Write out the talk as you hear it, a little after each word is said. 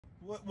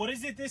What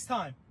is it this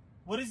time?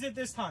 What is it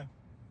this time?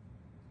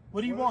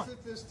 What do you want? What is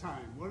it this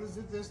time? What is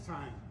it this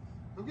time?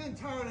 I'm getting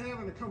tired of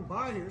having to come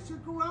by here. It's your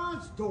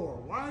garage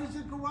door. Why is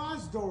your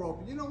garage door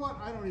open? You know what?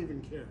 I don't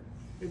even care.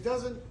 It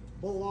doesn't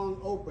belong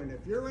open.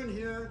 If you're in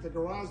here, the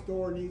garage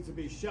door needs to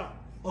be shut.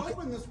 Okay.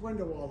 Open this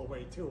window all the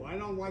way too. I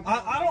don't like.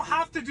 I don't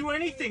have to do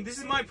anything. This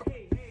is my.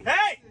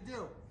 Hey!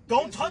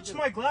 Don't touch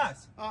my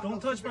glass.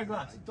 Don't touch my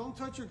glass. Don't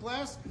touch your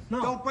glass?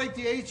 No. Don't break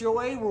the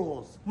HOA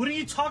rules. What are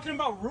you talking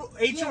about?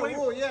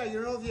 HOA? Yeah,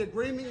 you know the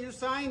agreement you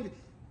signed?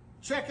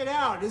 Check it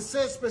out. It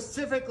says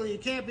specifically you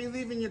can't be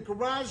leaving your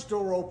garage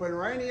door open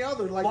or any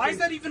other. Like why is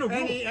that even a rule?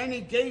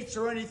 Any gates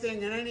or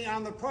anything and any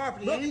on the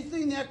property. Look.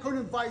 Anything that could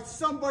invite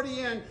somebody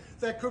in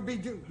that could be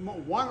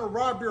want to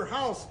rob your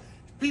house.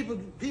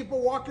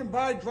 People walking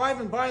by,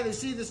 driving by, they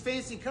see this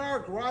fancy car,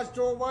 garage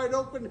door wide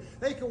open,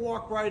 they can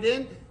walk right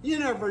in. You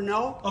never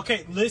know.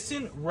 Okay,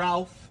 listen,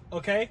 Ralph,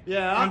 okay?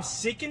 Yeah? I'm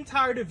sick and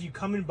tired of you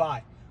coming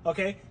by,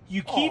 okay?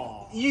 You keep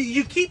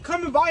you keep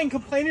coming by and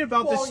complaining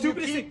about the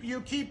stupidest thing.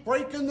 You keep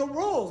breaking the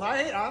rules.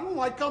 I don't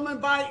like coming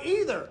by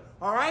either,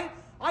 all right?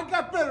 I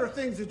got better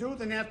things to do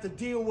than have to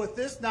deal with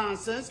this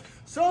nonsense.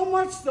 So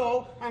much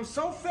so, I'm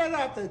so fed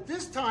up that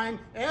this time,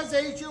 as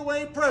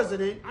HOA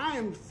president, I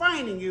am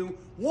fining you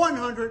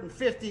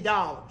 $150.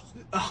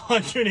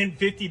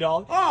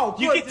 $150? Oh,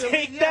 good. You can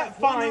take that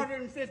fine.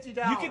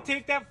 $150. You can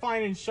take that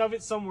fine and shove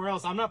it somewhere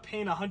else. I'm not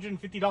paying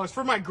 $150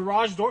 for my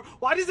garage door.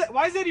 Why is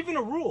that even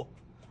a rule?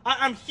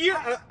 I'm here.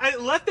 I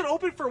left it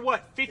open for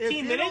what,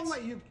 15 minutes?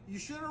 You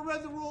should have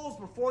read the rules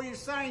before you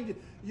signed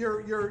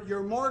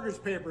your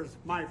mortgage papers,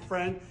 my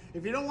friend.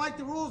 If you don't like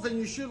the rules, then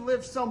you should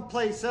live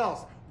someplace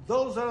else.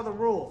 Those are the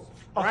rules,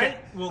 okay.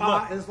 right? Well,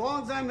 look. As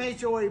long as I'm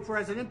HOA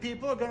president,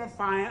 people are going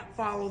to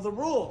follow the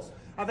rules.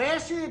 I've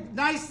asked you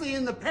nicely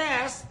in the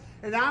past,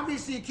 and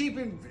obviously you keep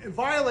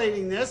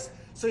violating this.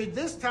 So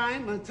this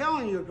time, I'm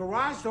telling you,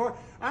 garage door,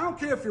 I don't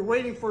care if you're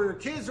waiting for your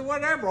kids or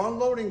whatever,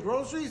 unloading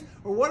groceries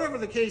or whatever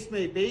the case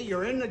may be,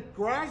 you're in the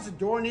garage, the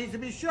door needs to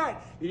be shut.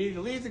 You need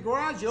to leave the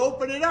garage, you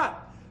open it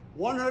up.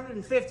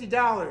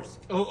 $150.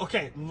 Oh,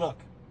 okay, look,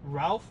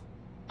 Ralph,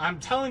 I'm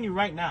telling you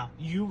right now,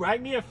 you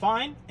write me a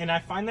fine and I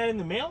find that in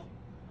the mail,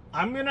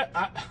 I'm gonna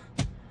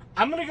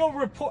go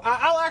report.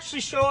 I'll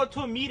actually show up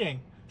to a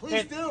meeting.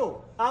 Please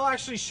do. I'll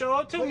actually show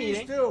up to a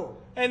meeting. Please do.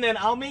 And then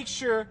I'll make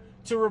sure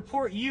to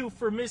report you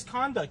for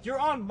misconduct. You're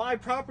on my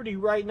property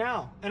right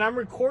now, and I'm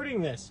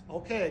recording this.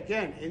 Okay,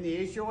 again, in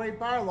the HOA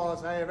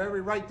bylaws, I have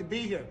every right to be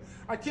here.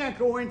 I can't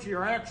go into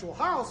your actual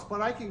house,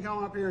 but I can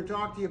come up here and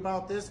talk to you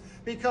about this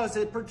because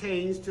it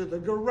pertains to the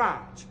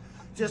garage.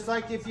 Just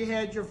like if you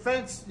had your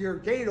fence, your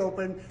gate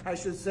open, I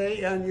should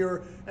say,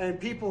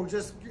 and people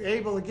just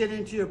able to get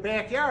into your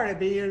backyard and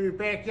be in your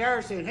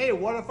backyard saying, hey,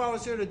 what if I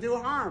was here to do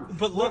harm?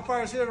 But look, what if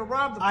I was here to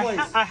rob the place?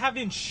 I have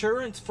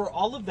insurance for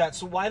all of that,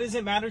 so why does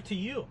it matter to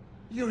you?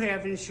 You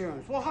have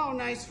insurance. Well, how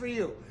nice for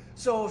you.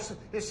 So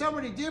if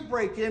somebody did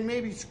break in,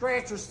 maybe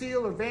scratch or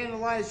steal or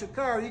vandalize your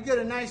car, you get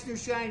a nice new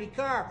shiny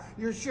car.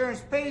 Your insurance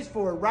pays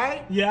for it,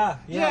 right? Yeah.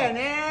 Yeah, and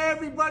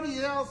everybody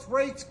else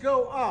rates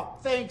go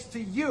up thanks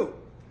to you.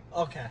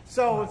 Okay.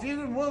 So if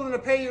you're willing to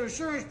pay your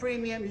insurance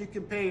premium, you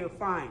can pay your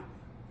fine.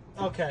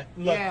 Okay.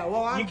 Look, yeah,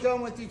 well, I'm done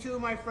with you too,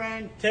 my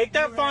friend. Take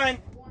that fine.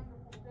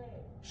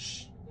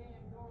 Shh.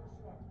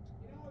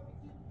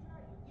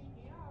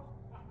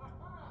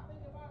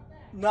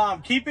 No,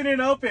 I'm keeping it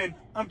open.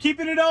 I'm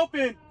keeping it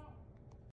open.